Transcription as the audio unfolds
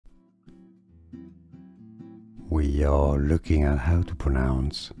We are looking at how to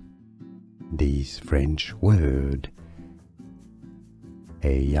pronounce this French word.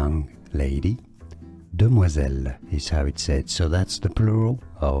 A young lady. Demoiselle is how it's said, so that's the plural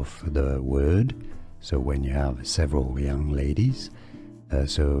of the word. So when you have several young ladies,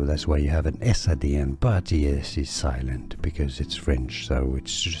 so that's why you have an S at the end, but the S is silent because it's French, so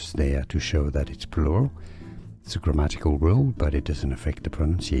it's just there to show that it's plural. It's a grammatical rule, but it doesn't affect the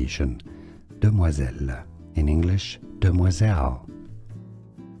pronunciation. Demoiselle. In English, demoiselle.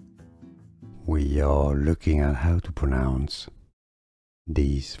 We are looking at how to pronounce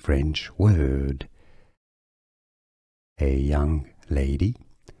this French word. A young lady.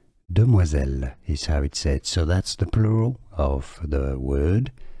 Demoiselle is how it's said, so that's the plural of the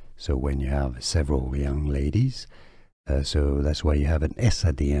word. So when you have several young ladies, so that's why you have an S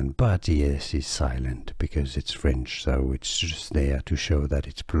at the end, but the S is silent because it's French, so it's just there to show that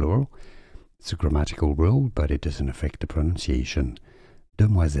it's plural. It's a grammatical rule, but it doesn't affect the pronunciation.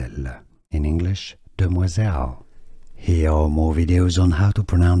 Demoiselle. In English, demoiselle. Here are more videos on how to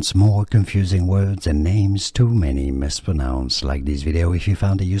pronounce more confusing words and names too many mispronounced. Like this video if you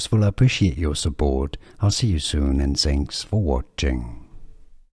found it useful. I appreciate your support. I'll see you soon and thanks for watching.